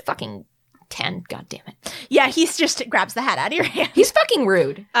pirate. Fucking 10, god damn it. Yeah, he's just grabs the hat out of your hand. He's fucking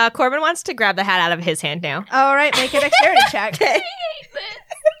rude. Corbin wants to grab the hat out of his hand now. All right, make a dexterity check.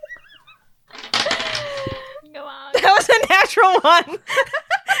 Go on. That was a natural one.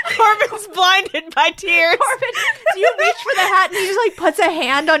 Corbin's blinded by tears. Corbin, do you reach for the hat and he just like puts a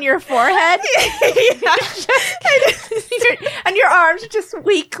hand on your forehead? And your arms just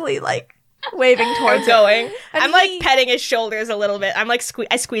weakly like waving towards it. going. And I'm like he- petting his shoulders a little bit. I'm like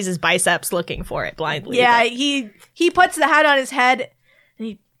I squeeze his biceps looking for it blindly. Yeah, he puts the hat on his head and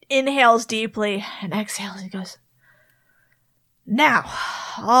he inhales deeply and exhales. He goes, now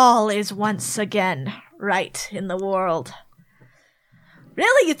all is once again right in the world.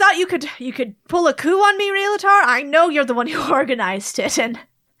 Really? You thought you could pull a coup on me, Reelatar? I know you're the one who organized it, and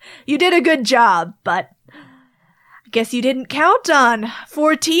you did a good job, but I guess you didn't count on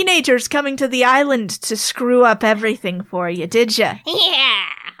 4 teenagers coming to the island to screw up everything for you, did you? Yeah.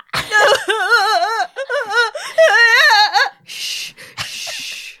 Shh.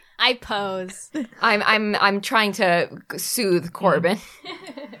 I pose. I'm trying to soothe Corbin.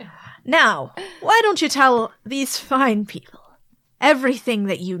 Now, why don't you tell these fine people everything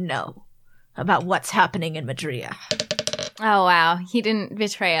that you know about what's happening in Madria? Oh, wow. He didn't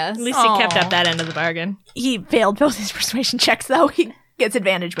betray us. At least he kept up that end of the bargain. He failed both his persuasion checks, though. He gets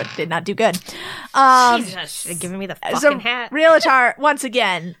advantage, but did not do good. Jesus, should have given me the fucking So, hat. Reelatar, once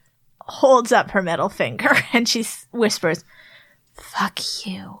again, holds up her middle finger, and she whispers, fuck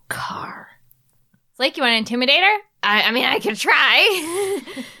you, Carr. Blake, you want to intimidate her? I mean, I could try.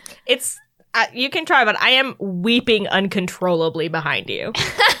 It's you can try, but I am weeping uncontrollably behind you.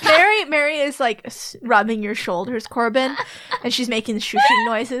 Mary is like rubbing your shoulders, Corbin, and she's making shushing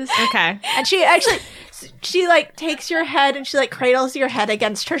noises. Okay. And she like takes your head and she like cradles your head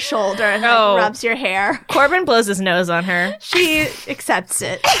against her shoulder and like, Oh. rubs your hair. Corbin blows his nose on her. She accepts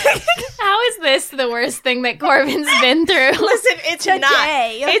it. How is this the worst thing that Corbin's been through? Listen, it's not.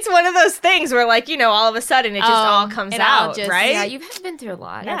 Today. It's one of those things where, like, all of a sudden it just all comes it all out, just- right? Yeah, you've been through a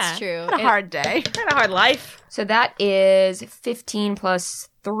lot. Yeah. That's true. What a hard hard day. Kind of hard life. So that is 15 plus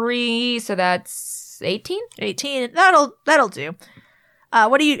 3, so that's 18? 18. That'll do.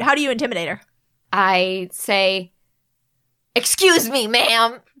 How do you intimidate her? I say, "Excuse me,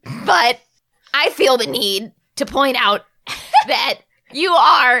 ma'am, but I feel the need to point out that you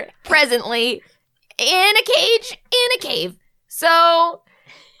are presently in a cage in a cave. So,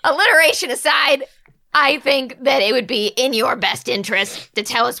 alliteration aside, I think that it would be in your best interest to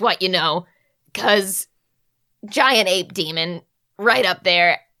tell us what you know, because giant ape demon right up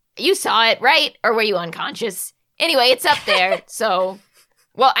there. You saw it, right? Or were you unconscious? Anyway, it's up there, so...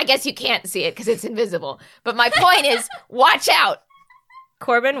 Well, I guess you can't see it because it's invisible. But my point is, watch out.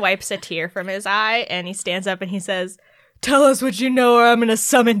 Corbin wipes a tear from his eye, and he stands up and he says, "Tell us what you know, or I'm going to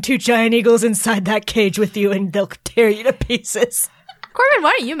summon 2 giant eagles inside that cage with you, and they'll tear you to pieces." Corbin,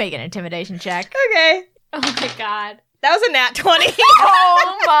 why don't you make an intimidation check? Okay. Oh my god. That was a nat 20.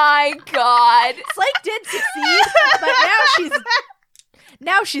 Oh my god. Slake did succeed, but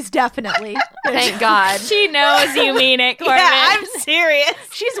now she's definitely. Thank God. She knows you mean it, Corbin. Yeah, I'm serious.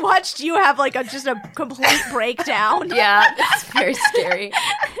 She's watched you have like just a complete breakdown. Yeah, that's very scary.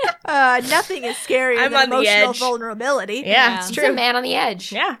 Nothing is scarier I'm than on the emotional edge. vulnerability. Yeah, it's He's a true. man on the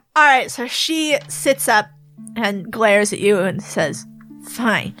edge. Yeah. All right, so she sits up and glares at you and says,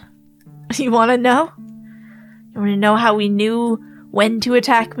 "Fine. You want to know? You want to know how we knew when to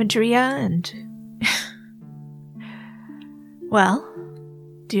attack Madria and... Well,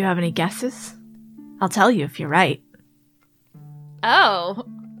 do you have any guesses? I'll tell you if you're right." Oh.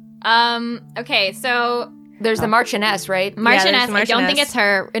 Okay, so There's the Marchioness, right? Marchioness, there's I don't think Marchioness. it's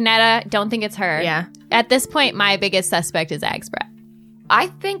her. Renetta, don't think it's her. Yeah. At this point, my biggest suspect is Agsbra. I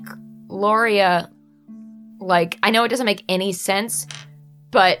think Loria, like, I know it doesn't make any sense,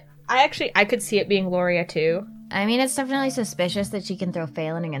 but I could see it being Loria too. I mean, it's definitely suspicious that she can throw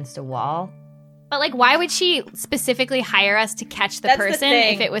Phelan against a wall. But, like, why would she specifically hire us to catch the That's the person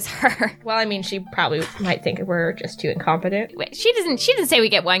thing. if it was her? Well, I mean, she probably might think we're just too incompetent. Wait, she didn't say we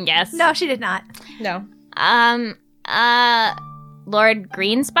get one guess. No, she did not. No. Lord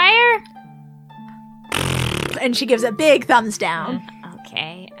Greenspire? And she gives a big thumbs down.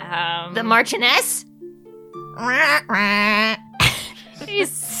 Okay, the Marchioness? she's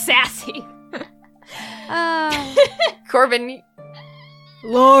sassy. Corbin,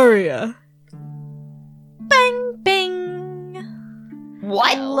 Loria. Bang, bing.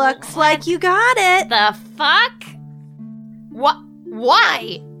 what? Looks like you got it. The fuck? What?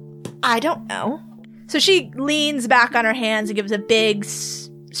 Why? I don't know. So she leans back on her hands and gives a big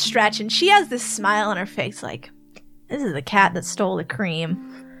stretch, and she has this smile on her face like, this is the cat that stole the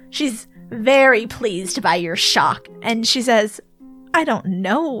cream. She's very pleased by your shock, and she says, I don't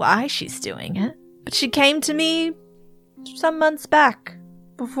know why she's doing it, but she came to me some months back,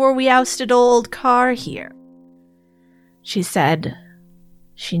 before we ousted old Carr here. She said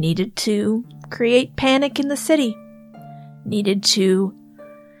she needed to create panic in the city, needed to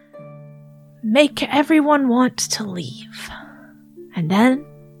make everyone want to leave. And then,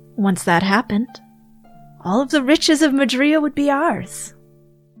 once that happened, all of the riches of Madria would be ours.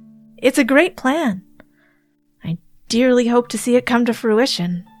 It's a great plan. I dearly hope to see it come to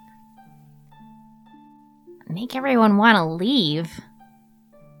fruition. Make everyone want to leave.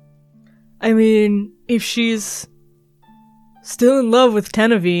 I mean, if she's still in love with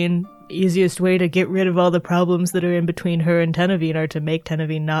Tenavine, easiest way to get rid of all the problems that are in between her and Tenavine are to make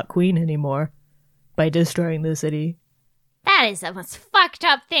Tenavine not queen anymore by destroying the city. That is the most fucked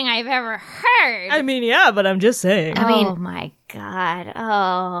up thing I've ever heard. I mean, yeah, but I'm just saying. I mean, oh my god.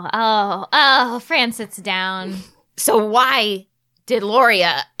 Oh, Fran sits down. So why did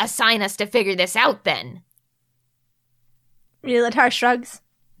Loria assign us to figure this out then? Rilatar shrugs.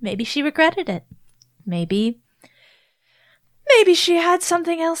 Maybe she regretted it. Maybe she had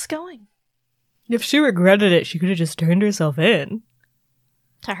something else going. If she regretted it, she could have just turned herself in.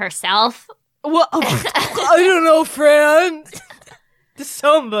 To herself? Well, I don't know, Fran. To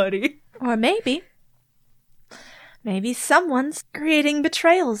somebody. Or maybe someone's creating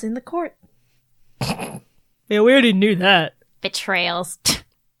betrayals in the court. Yeah, we already knew that. Betrayals.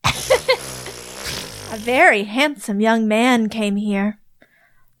 A very handsome young man came here.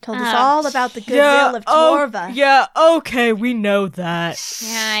 Told us all about the goodwill of Torva. Yeah, okay, we know that.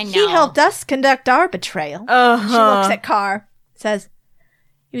 Yeah, I know. He helped us conduct our betrayal. Uh-huh. She looks at Carr, says,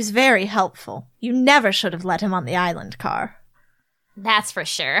 he was very helpful. You never should have let him on the island, Carr. That's for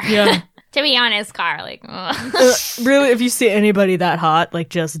sure. Yeah. To be honest, Carr, like, ugh. Really, if you see anybody that hot, like,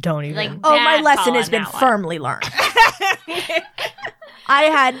 just don't even. Like, Oh, my bad lesson call has on been that one. firmly learned. I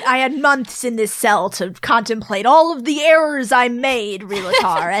had months in this cell to contemplate all of the errors I made,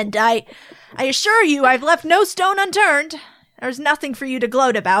 Rilatar, and I assure you I've left no stone unturned. There's nothing for you to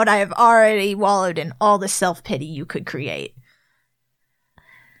gloat about. I have already wallowed in all the self-pity you could create.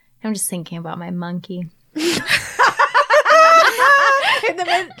 I'm just thinking about my monkey.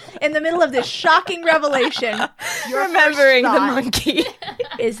 In the middle of this shocking revelation, your Remembering the first thought monkey.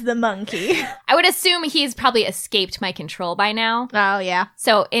 is the monkey. I would assume he's probably escaped my control by now. Oh, yeah.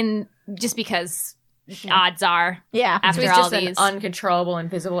 So just because odds are Yeah. So after he's all just these. an uncontrollable,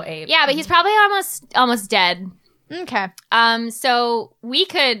 invisible ape. Yeah, but he's probably almost dead. Okay. So we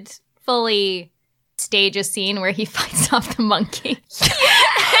could fully stage a scene where he fights off the monkey.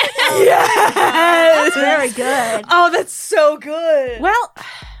 That's very good. Oh, that's so good. Well,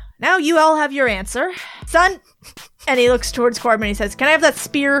 now you all have your answer. Son, and he looks towards Corbin and he says, can I have that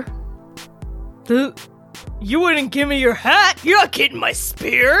spear? You wouldn't give me your hat. You're not getting my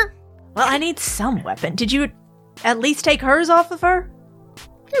spear. Well, I need some weapon. Did you at least take hers off of her?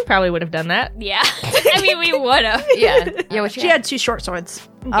 You probably would have done that. Yeah. I mean, we would have. Yeah. What She had 2 short swords.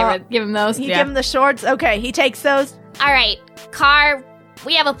 Give him those. You give him the swords? Okay, he takes those. All right, Car,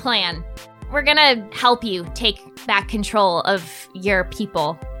 we have a plan. We're gonna help you take back control of your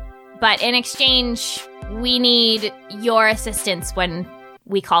people. But in exchange, we need your assistance when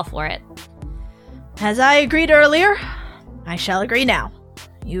we call for it. As I agreed earlier, I shall agree now.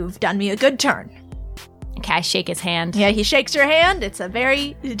 You've done me a good turn. Okay, I shake his hand. Yeah, he shakes your hand. It's a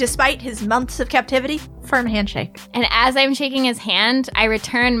very, despite his months of captivity, firm handshake. And as I'm shaking his hand, I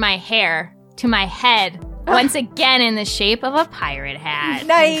return my hair to my head, once again in the shape of a pirate hat.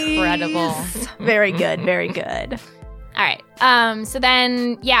 Nice. Incredible. Very good, very good. All right. So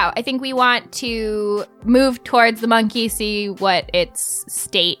then, yeah, I think we want to move towards the monkey, see what its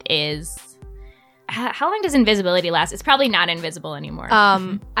state is. How long does invisibility last? It's probably not invisible anymore.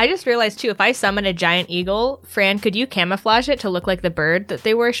 I just realized too, if I summon a giant eagle, Fran, could you camouflage it to look like the bird that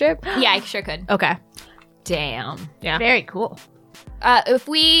they worship? Yeah, I sure could. Okay. Damn. Yeah. Very cool. If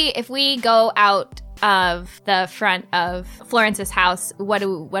we go out of the front of Florence's house, what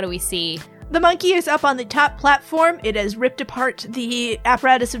do we see? The monkey is up on the top platform. It has ripped apart the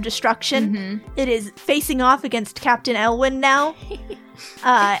apparatus of destruction. It is facing off against Captain Elwyn now.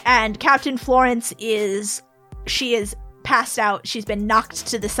 And Captain Florence is passed out. She's been knocked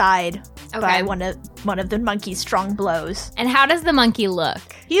to the side by one of the monkey's strong blows. And how does the monkey look?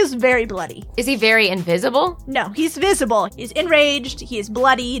 He is very bloody. Is he very invisible? No, he's visible. He's enraged. He is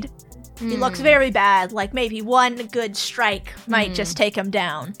bloodied. He looks very bad. Like maybe one good strike might just take him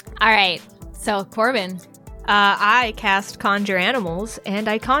down. All right. So, Corbin. I cast Conjure Animals, and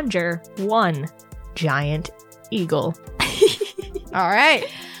I conjure one giant eagle. All right.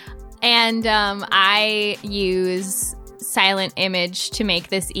 And I use Silent Image to make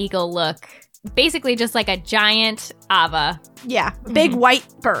this eagle look basically just like a giant Ava. Yeah, big white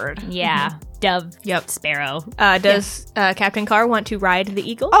bird. Yeah. Dove. Yep. Sparrow. Does Captain Carr want to ride the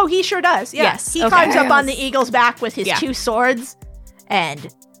eagle? Oh, he sure does. Yeah. Yes, He okay. climbs up on the eagle's back with his Yeah. 2 swords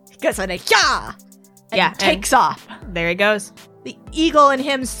and goes on a yah! And Yeah, takes off. There he goes. The eagle and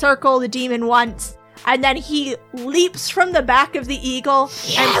him circle the demon once, and then he leaps from the back of the eagle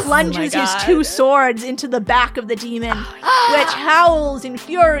and plunges his 2 swords into the back of the demon, which howls in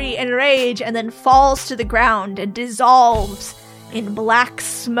fury and rage and then falls to the ground and dissolves in black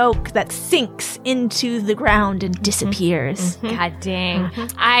smoke that sinks into the ground and disappears. God dang.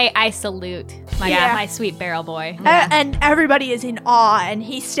 I salute my sweet barrel boy. And everybody is in awe, and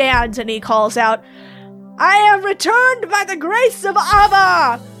he stands and he calls out, I have returned by the grace of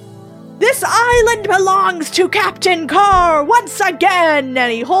Ava! This island belongs to Captain Carr once again!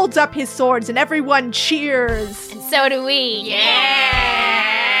 And he holds up his swords and everyone cheers. So do we.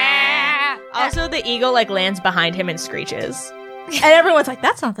 Yeah. Also, the eagle lands behind him and screeches. And everyone's like,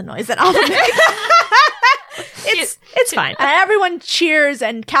 that's not the noise that Ava makes. It's fine. And everyone cheers,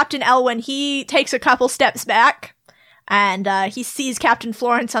 and Captain Elwyn, he takes a couple steps back, and he sees Captain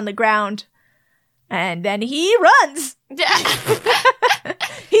Florence on the ground, and then he runs.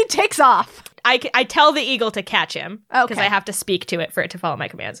 He takes off. I tell the eagle to catch him because Okay. I have to speak to it for it to follow my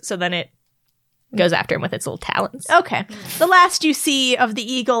commands. So then it goes after him with its little talons. Okay. The last you see of the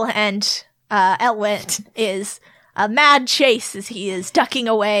eagle and Elwyn is a mad chase as he is ducking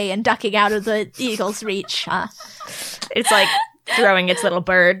away and ducking out of the eagle's reach. It's like throwing its little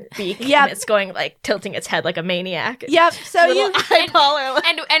bird beak. Yep. And it's going tilting its head like a maniac. Yep. So you Eyeball are like,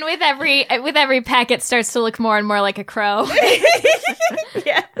 And with every peck, it starts to look more and more like a crow.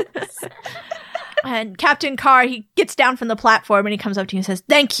 yeah. and Captain Carr, he gets down from the platform and he comes up to you and says,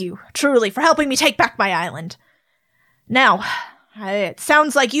 "Thank you, truly, for helping me take back my island. Now, It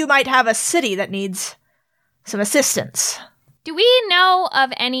sounds like you might have a city that needs some assistance. Do we know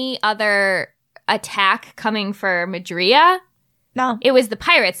of any other attack coming for Madria? No. It was the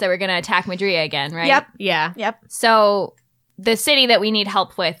pirates that were going to attack Madria again, right? Yep. Yeah. Yep. So the city that we need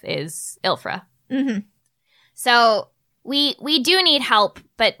help with is Ilfra. Mm-hmm. So we do need help,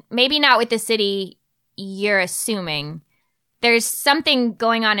 but maybe not with the city you're assuming. There's something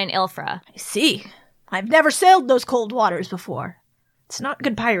going on in Ilfra. I see. I've never sailed those cold waters before. It's not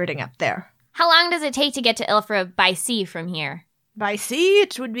good pirating up there. How long does it take to get to Ilfra by sea from here? By sea,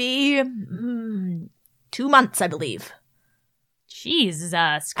 it would be 2 months, I believe. Jesus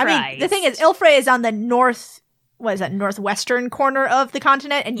Christ. I mean, the thing is, Ilfra is on the northwestern corner of the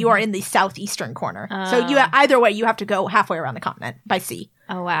continent, and you are in the southeastern corner. So either way, you have to go halfway around the continent by sea.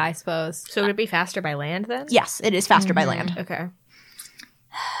 Oh, wow, I suppose. So would it be faster by land then? Yes, it is faster by land. Okay.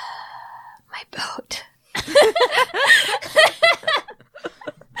 My boat.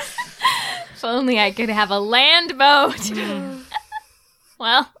 If only I could have a land boat.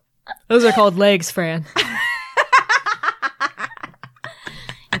 Well, Those are called legs, Fran.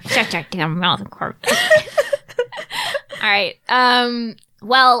 shut your damn mouth, Court. All right.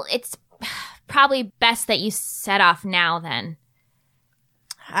 Well, it's probably best that you set off now then.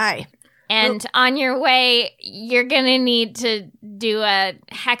 Aye. And on your way, you're going to need to do a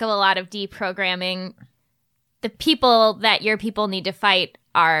heck of a lot of deprogramming. The people that your people need to fight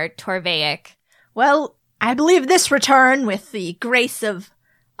are Torvaic. Well, I believe this return with the grace of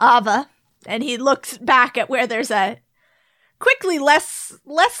Ava, and he looks back at where there's a quickly less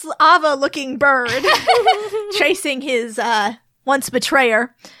Ava-looking bird chasing his once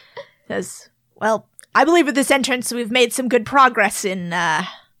betrayer. Says, well, I believe with this entrance we've made some good progress in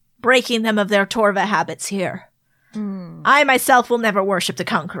breaking them of their Torva habits here. I myself will never worship the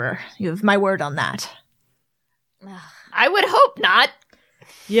Conqueror. You have my word on that. I would hope not.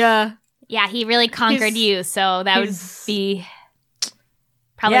 Yeah. Yeah, he really conquered you, so that would he's- be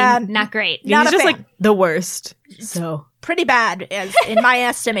probably Yeah, not great. Not He's a just fan. like the worst. So Pretty bad, as in my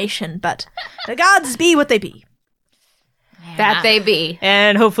estimation, but the gods be what they be. That they be.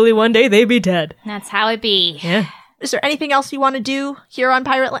 and hopefully one day they be dead. That's how it be. Yeah. Is there anything else you want to do here on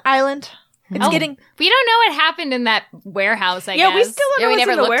Pirate Island? It's getting... We don't know what happened in that warehouse, I Yeah, guess. we still don't Yeah, know we what's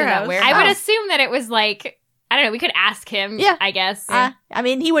never in the looked in that warehouse. warehouse. I would assume that it was like, I don't know, we could ask him, Yeah. I guess. I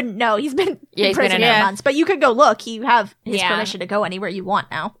mean, he wouldn't know. He's been Yeah, in he's been prison in for it. months, but you could go look. You have his Yeah. permission to go anywhere you want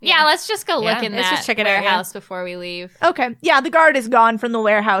now. Yeah, let's just go look Yeah, in let's that just check it out, yeah. warehouse before we leave. Okay. Yeah, the guard is gone from the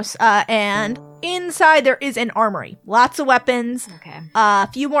warehouse, and inside there is an armory. Lots of weapons. Okay. A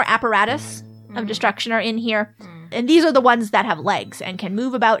few more apparatus of destruction are in here. And these are the ones that have legs and can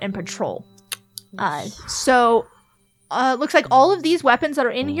move about and patrol. Looks like all of these weapons that are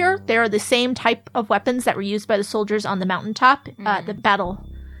in here, they are the same type of weapons that were used by the soldiers on the mountaintop, the battle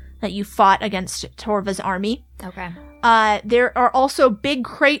that you fought against Torva's army. Okay. There are also big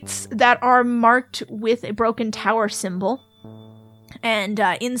crates that are marked with a broken tower symbol. And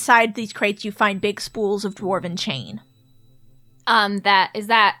inside these crates, you find big spools of dwarven chain. Is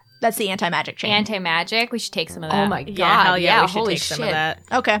that That's the anti-magic chain. anti-magic? We should take some of that. Oh my god. Yeah, hell yeah, we should holy take shit. some of that.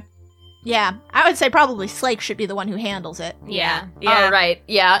 Okay. Yeah, I would say probably Slake should be the one who handles it. Yeah. Yeah. Oh, right.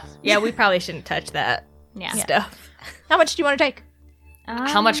 Yeah. Yeah, we probably shouldn't touch that Yeah. stuff. How much do you want to take?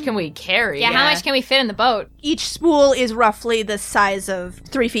 How much can we carry? Yeah, how much can we fit in the boat? Each spool is roughly the size of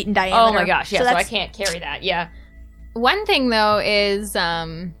 3 feet in diameter. Oh my gosh, yeah, so I that's- can't carry that. Yeah. One thing though is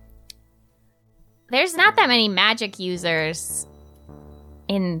there's not that many magic users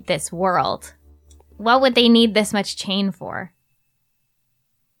in this world. What would they need this much chain for?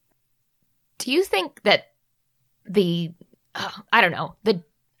 Do you think that I don't know, the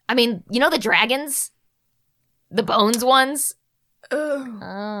dragons? The bones ones?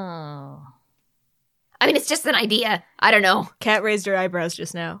 Oh. I mean, it's just an idea. I don't know. Cat raised her eyebrows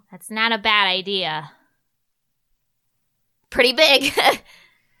just now. That's not a bad idea. Pretty big.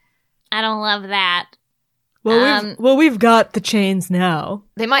 I don't love that. Well, we've got the chains now.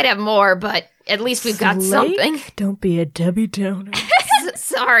 They might have more, but at least we've got Slake? something. Don't be a Debbie Downer.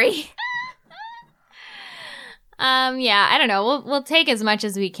 Sorry. Yeah, I don't know. We'll take as much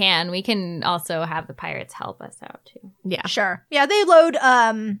as we can. We can also have the pirates help us out too. Yeah. Sure. Yeah, they load,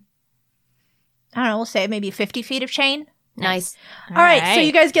 I don't know, we'll say maybe 50 feet of chain. Nice. All right, so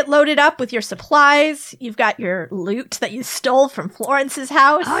you guys get loaded up with your supplies. You've got your loot that you stole from Florence's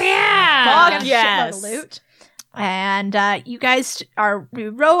house. Oh yeah. Got a Fuck shitload yes. of loot. And you guys you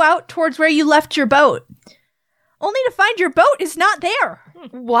row out towards where you left your boat. Only to find your boat is not there.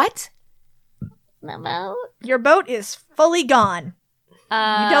 What? Your boat is fully gone.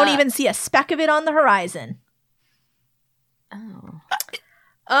 You don't even see a speck of it on the horizon.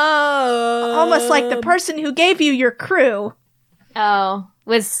 Oh. Almost like the person who gave you your crew. Oh,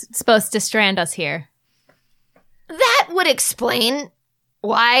 was supposed to strand us here. That would explain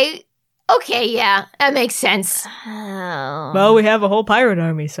why. Okay, yeah, that makes sense. Oh. Well, we have a whole pirate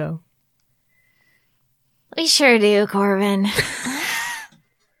army, so. We sure do, Corbin.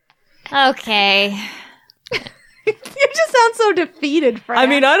 Okay. You just sound so defeated, Fran. I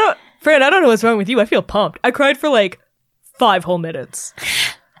mean, Fran, I don't know what's wrong with you. I feel pumped. I cried for like 5 whole minutes.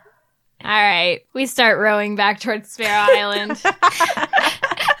 All right. We start rowing back towards Sparrow Island.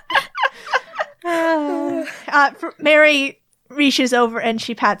 Mary reaches over and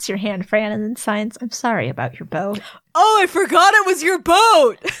she pats your hand, Fran, and then signs, "I'm sorry about your boat." Oh, I forgot it was your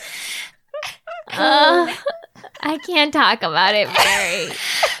boat. I can't talk about it, Mary.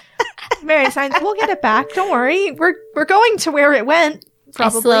 Mary signs, "We'll get it back. Don't worry. We're going to where it went."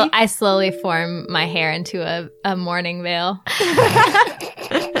 Probably. I slowly form my hair into a mourning veil.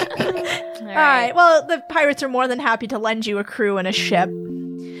 All right. Well, the pirates are more than happy to lend you a crew and a ship.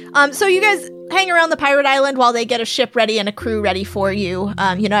 So you guys hang around the pirate island while they get a ship ready and a crew ready for you.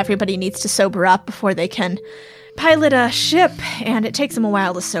 Everybody needs to sober up before they can pilot a ship, and it takes them a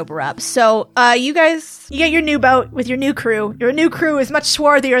while to sober up. So you get your new boat with your new crew. Your new crew is much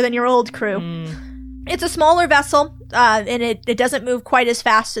swarthier than your old crew. It's a smaller vessel, and it doesn't move quite as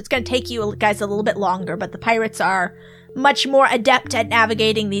fast. It's going to take you guys a little bit longer, but the pirates are much more adept at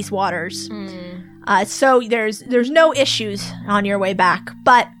navigating these waters. So there's no issues on your way back.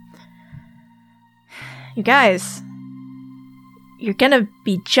 But you guys, you're going to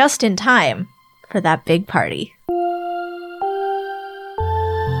be just in time for that big party.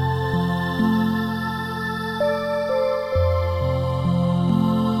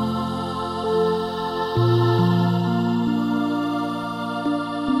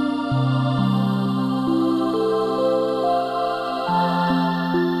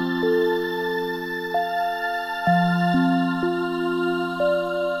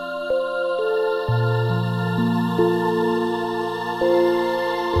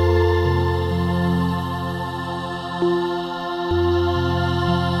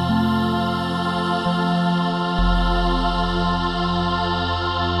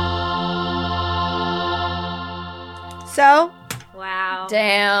 So, Wow.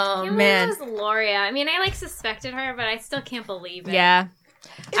 Damn, man. It was Loria. I mean, I suspected her, but I still can't believe it. Yeah.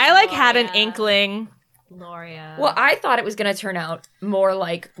 I had an inkling. Loria. Well, I thought it was going to turn out more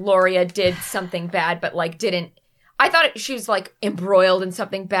like Loria did something bad, but didn't. I thought she was embroiled in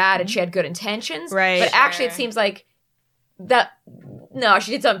something bad and she had good intentions. Right. But actually, it seems like that. No,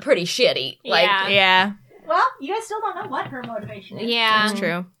 she did something pretty shitty. Yeah. well, you guys still don't know what her motivation is. Yeah. That's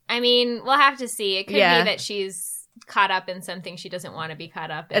true. I mean, we'll have to see. It could Yeah. be that she's caught up in something she doesn't want to be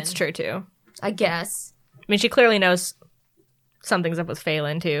caught up in. That's true, too. I guess. I mean, she clearly knows something's up with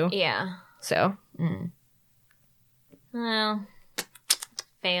Phelan, too. Yeah. So. Well,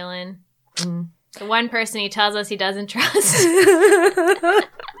 Phelan. The one person he tells us he doesn't trust.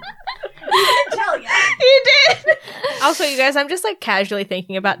 Tell ya. He did. Also, you guys, I'm just casually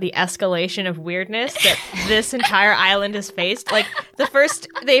thinking about the escalation of weirdness that this entire island has faced. The first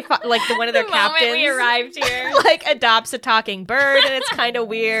one of their The moment captains we arrived here. adopts a talking bird, and it's kind of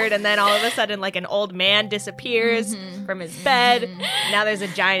weird. And then all of a sudden, an old man disappears from his bed. Now there's a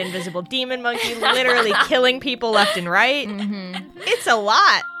giant invisible demon monkey literally killing people left and right. It's a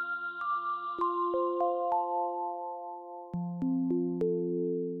lot.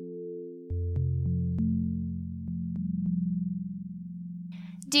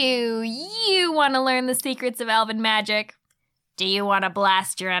 Do you want to learn the secrets of elven magic? Do you want to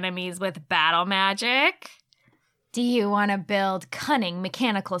blast your enemies with battle magic? Do you want to build cunning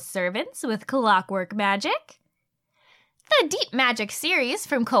mechanical servants with clockwork magic? The Deep Magic series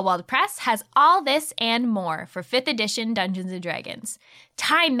from Kobold Press has all this and more for 5th edition Dungeons & Dragons.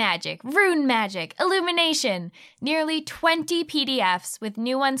 Time magic, rune magic, illumination, nearly 20 PDFs with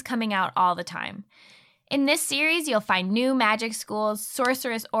new ones coming out all the time. In this series, you'll find new magic schools,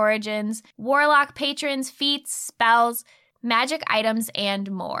 sorceress origins, warlock patrons, feats, spells, magic items, and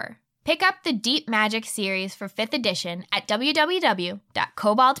more. Pick up the Deep Magic series for 5th edition at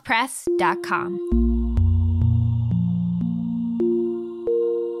www.koboldpress.com.